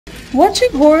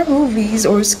Watching horror movies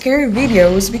or scary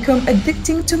videos become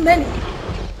addicting to many.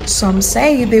 Some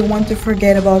say they want to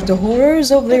forget about the horrors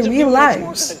of their real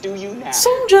lives.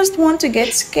 Some just want to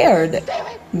get scared,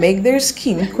 make their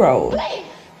skin crawl.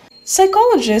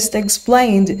 Psychologists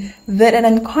explained that an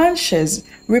unconscious,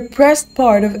 repressed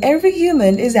part of every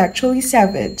human is actually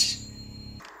savage.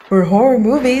 For horror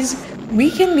movies, we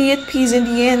can be at peace in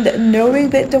the end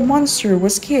knowing that the monster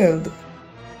was killed.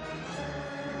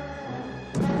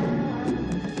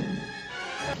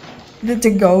 That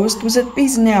the ghost was at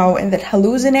peace now and that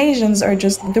hallucinations are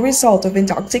just the result of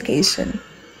intoxication.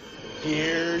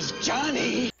 Here's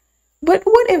Johnny! But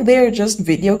what if they're just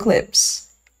video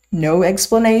clips? No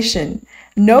explanation,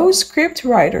 no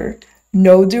scriptwriter,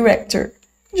 no director,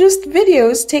 just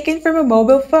videos taken from a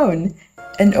mobile phone,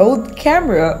 an old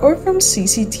camera, or from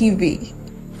CCTV.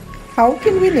 How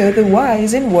can we know the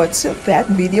whys and whats of that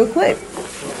video clip?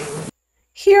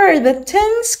 Here are the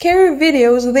 10 scary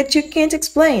videos that you can't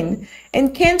explain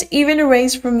and can't even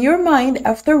erase from your mind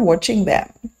after watching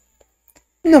them.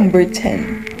 Number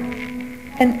 10.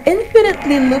 An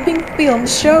infinitely looping film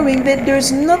showing that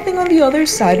there's nothing on the other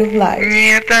side of life.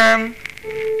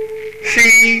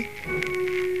 See,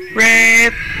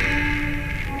 red.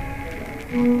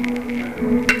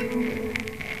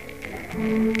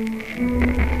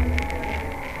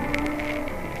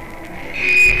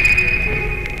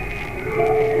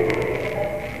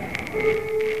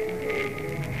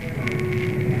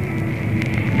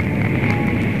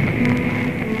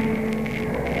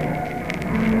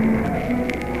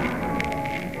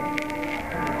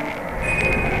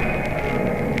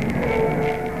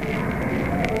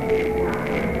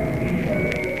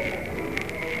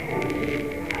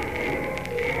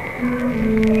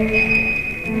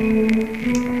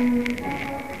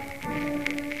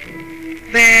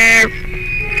 There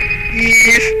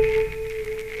is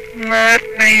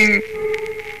nothing.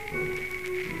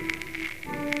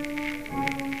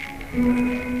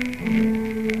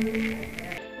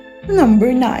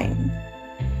 Number 9.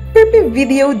 Creepy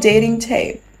video dating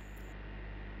tape.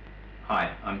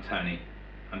 Hi, I'm Tony.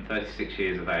 I'm 36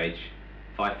 years of age,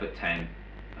 5'10",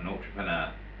 an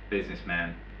entrepreneur,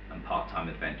 businessman and part-time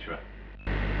adventurer.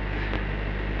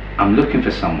 I'm looking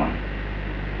for somebody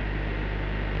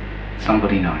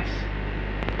nice.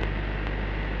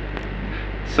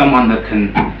 Someone that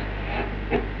can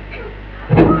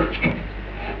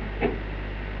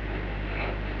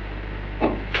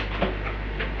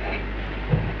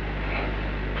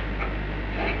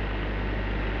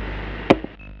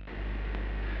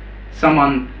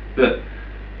someone that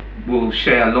will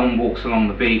share long walks along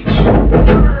the beach.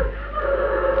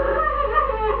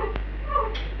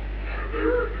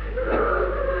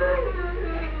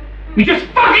 You just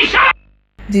fucking shut up!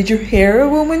 Did you hear a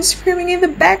woman screaming in the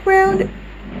background?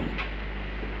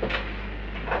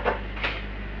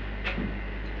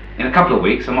 In a couple of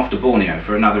weeks I'm off to Borneo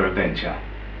for another adventure.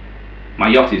 My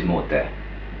yacht is moored there.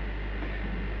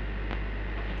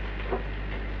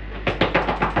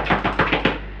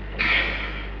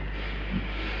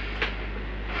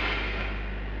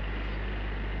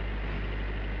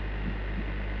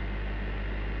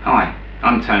 Hi,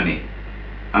 I'm Tony.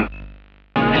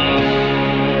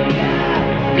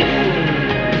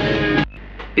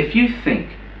 If you think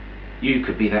you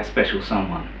could be that special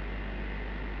someone,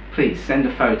 please send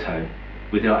a photo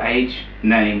with your age,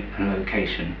 name and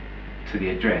location to the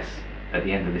address at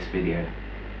the end of this video.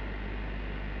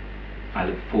 I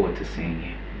look forward to seeing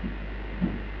you.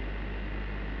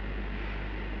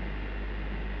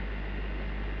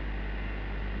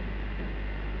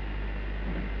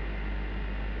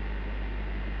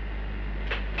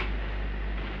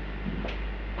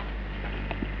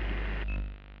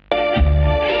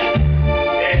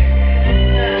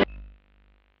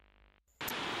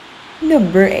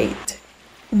 Number 8.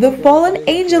 The fallen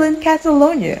angel in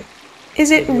Catalonia.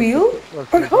 Is it real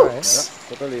or hoax?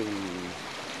 Mira.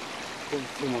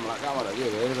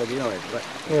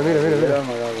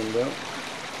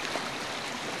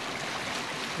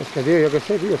 Es que, tío, yo qué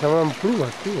sé, tío, se llaman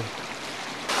plumas, tío.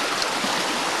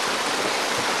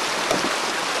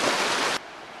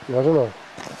 ¿No es uno?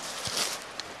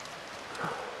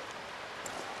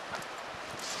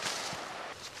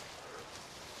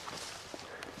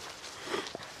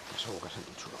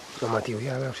 Home, tio,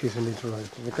 ja veus si sent soroll.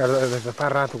 Des de fa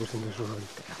rato que sent soroll.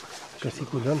 Que sí,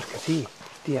 collons, que sí.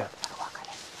 Hòstia.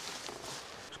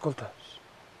 Escolta.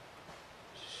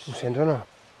 Ho sents o no?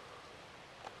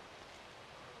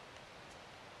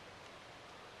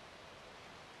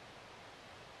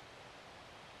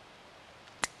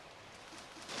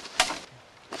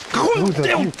 Puta,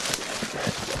 tio.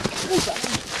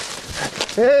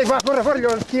 Va, corre,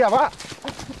 corre, stia, va!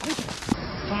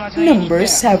 Number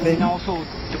 7. 直そうっ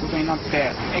てことになっ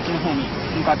て駅の方に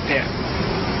向かって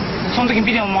その時に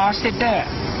ビデオ回してて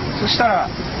そしたら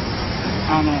映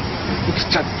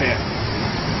っちゃって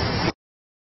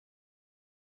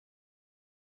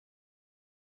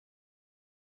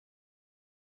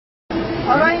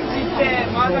洗いについて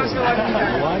麻雀して終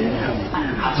わりみたい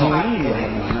な終わりもういいよ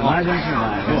麻雀しな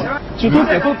いちょっと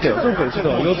撮ってよちょっと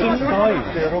寄ってみかわいいカ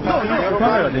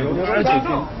メラで寄っちゃいけん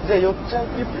じゃあ寄っちゃう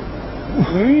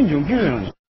いいんじゃん綺麗なんじゃ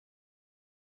ん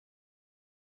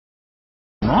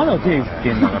まだ手振っ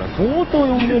てんだから相当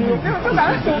呼んでるよ。でもちょっと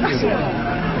あれっておかしいよ。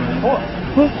おっ、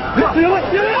やばいやばい。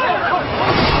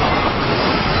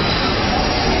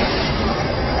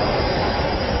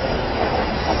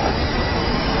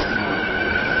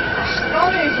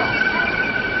ダメじゃん。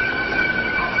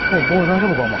大丈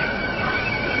夫かお前。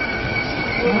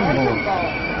大丈夫か。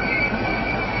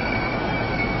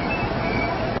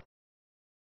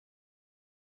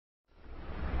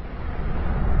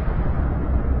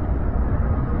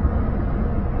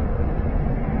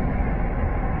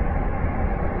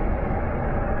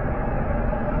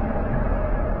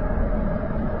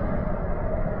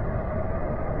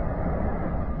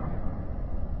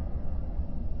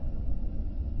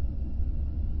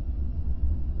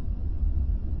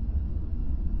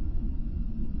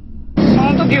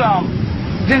時は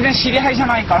全然知り合いじゃ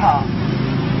ないから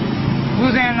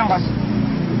偶然なんか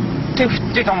手振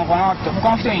ってたのかなって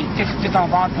他の人に手振ってたの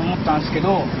かなって思ったんですけ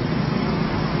ど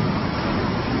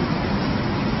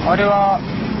あれは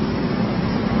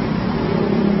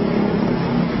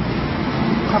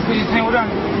確実に俺ら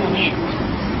の方に振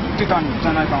ってたんじ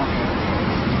ゃないかなと。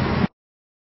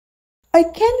I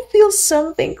can feel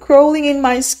something crawling in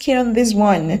my skin on this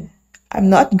one. I'm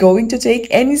not going to take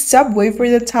any subway for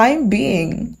the time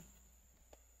being.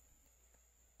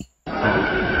 知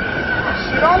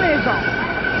らねえじゃん。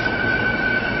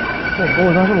大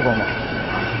丈夫かお前。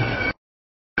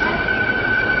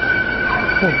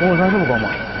大丈夫かお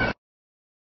前。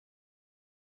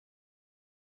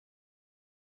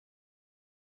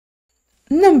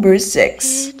Number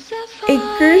 6. A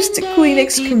cursed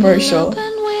Kleenex commercial.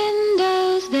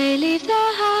 They leave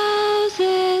their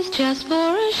houses just for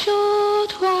a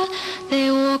short while.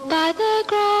 They walk by the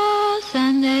grass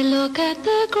and they look at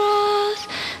the grass.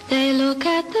 They look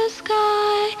at the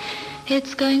sky.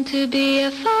 It's going to be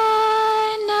a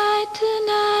fine night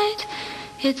tonight.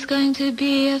 It's going to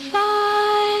be a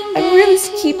fine day. I'm really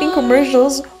skipping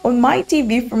commercials on my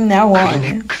TV from now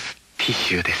on.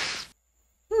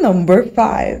 Number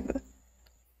 5.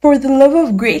 For the love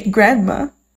of great grandma.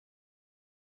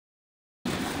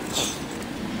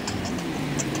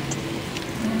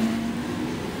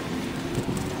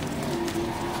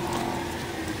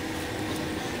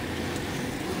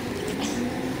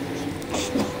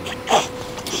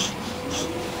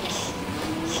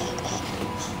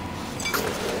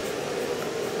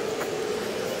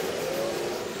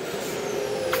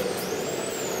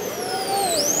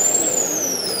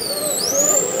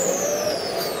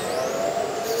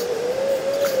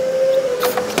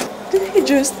 Did he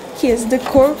just kiss the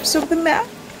corpse of the man?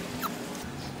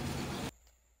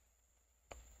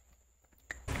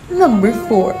 Number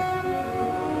 4.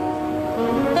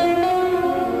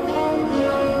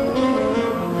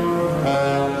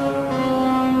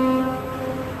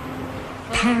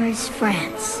 Paris,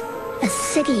 France, a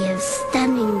city of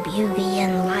stunning beauty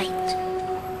and light.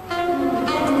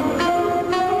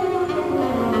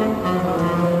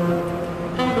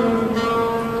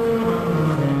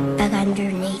 But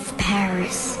underneath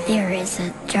Paris, there is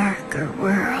a darker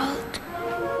world.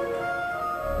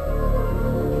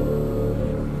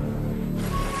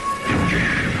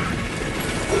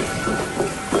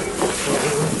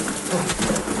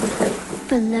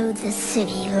 Below the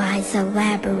city lies a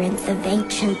labyrinth of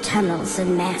ancient tunnels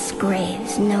and mass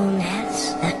graves known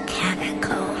as the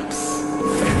catacombs.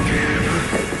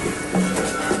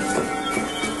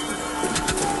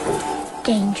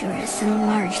 Dangerous and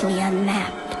largely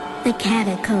unmapped, the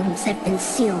catacombs have been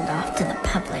sealed off to the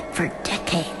public for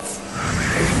decades.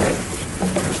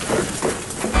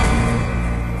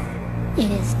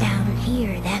 It is down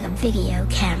here that a video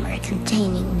camera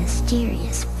containing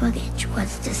mysterious footage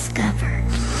was discovered.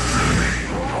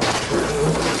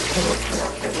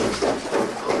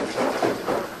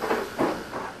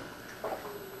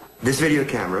 This video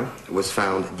camera was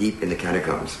found deep in the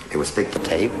catacombs. It was picked up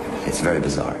tape. It's very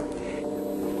bizarre.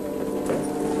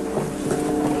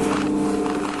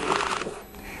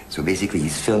 So basically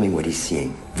he's filming what he's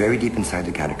seeing very deep inside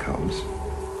the catacombs.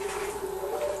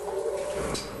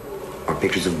 Are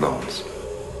pictures of bones.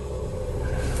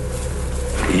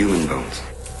 Human bones.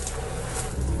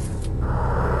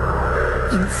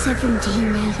 In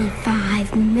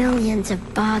 1785, millions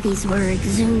of bodies were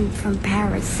exhumed from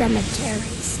Paris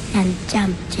cemeteries and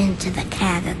dumped into the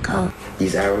catacombs.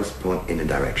 These arrows point in a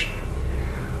direction.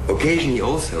 Occasionally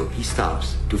also, he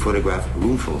stops to photograph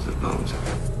roomfuls of bones,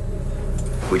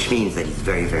 which means that he's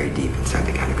very, very deep inside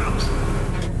the catacombs.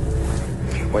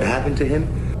 What happened to him?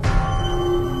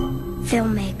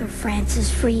 Filmmaker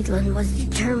Francis Friedland was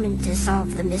determined to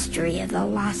solve the mystery of the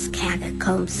lost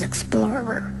catacombs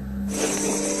explorer.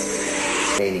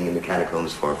 Remaining in the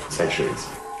catacombs for centuries.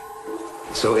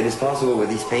 So it is possible with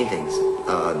these paintings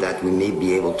that we may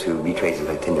be able to retrace his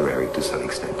itinerary to some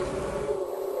extent.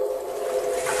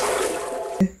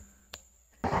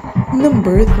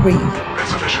 Number 3.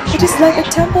 It is like a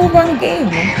temple run game,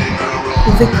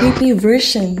 the creepy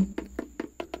version.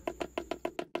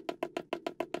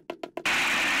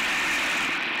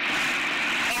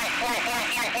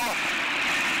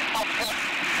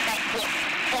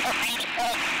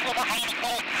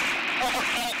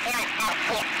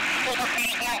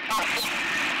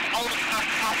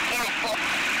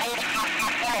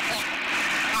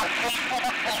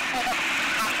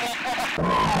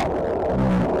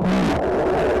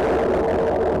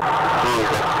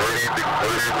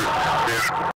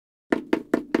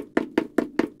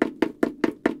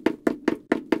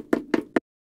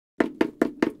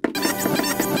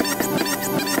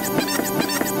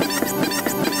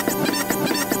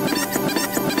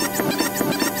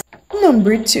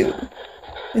 Number 2.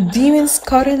 Demons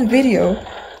caught on video.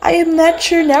 I am not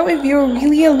sure now if you're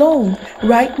really alone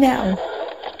right now.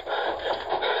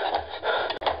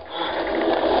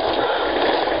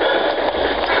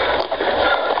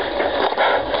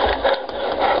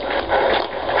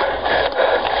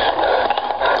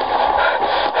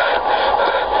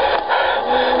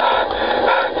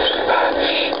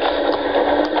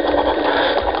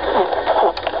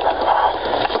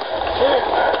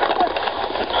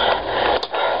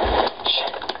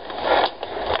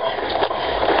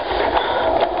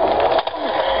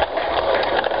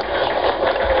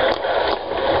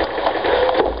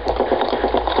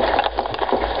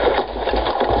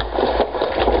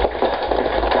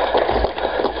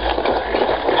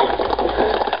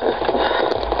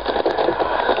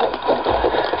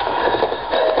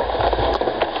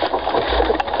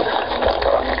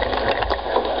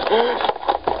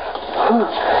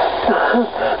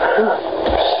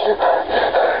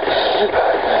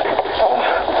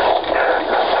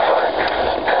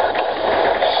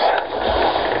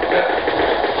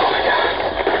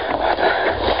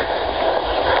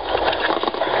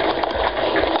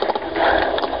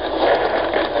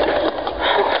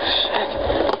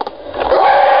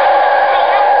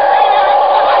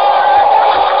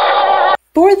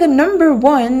 For the number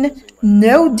 1,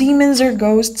 no demons or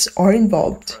ghosts are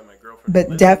involved,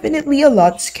 but definitely a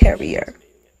lot scarier.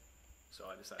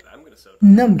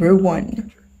 Number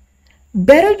 1.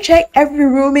 Better check every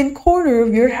room and corner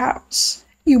of your house.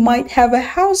 You might have a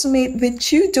housemate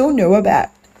that you don't know about.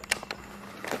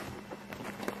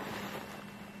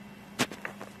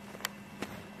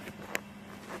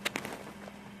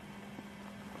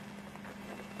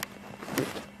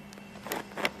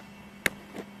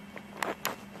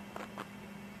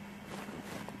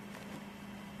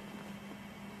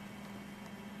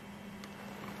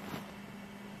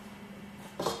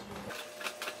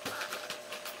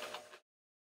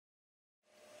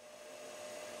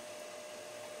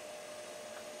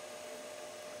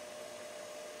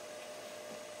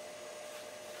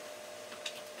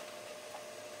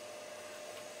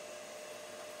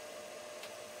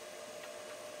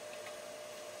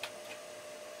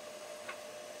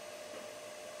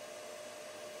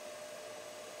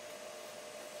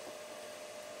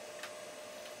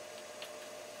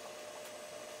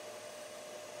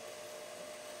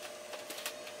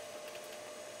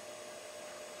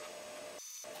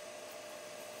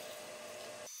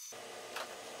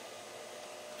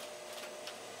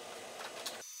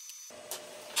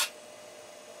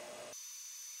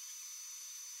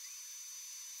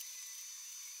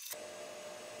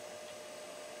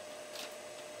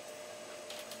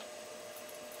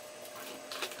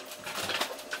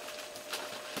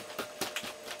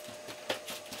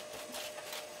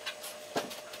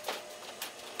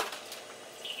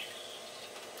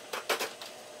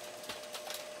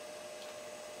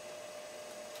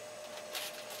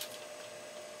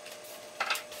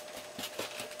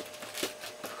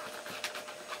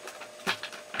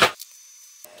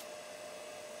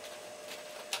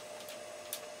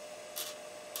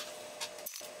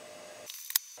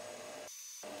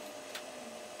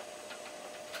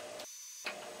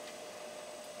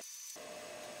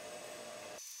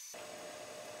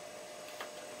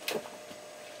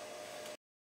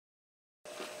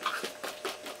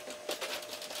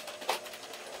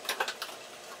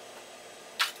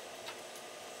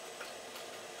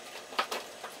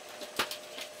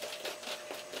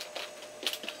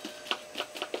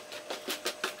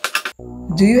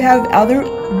 Do you have other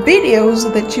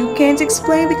videos that you can't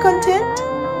explain the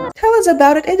content? Tell us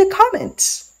about it in the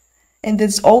comments. And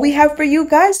that's all we have for you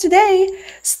guys today.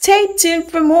 Stay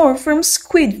tuned for more from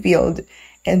Squidfield.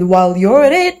 And while you're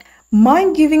at it,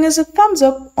 mind giving us a thumbs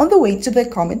up on the way to the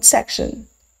comment section.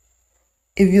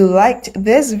 If you liked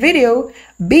this video,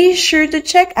 be sure to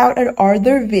check out our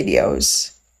other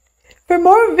videos. For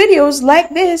more videos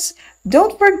like this,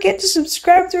 don't forget to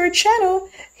subscribe to our channel,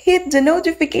 hit the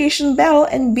notification bell,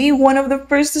 and be one of the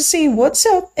first to see what's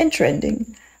up and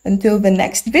trending. Until the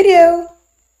next video!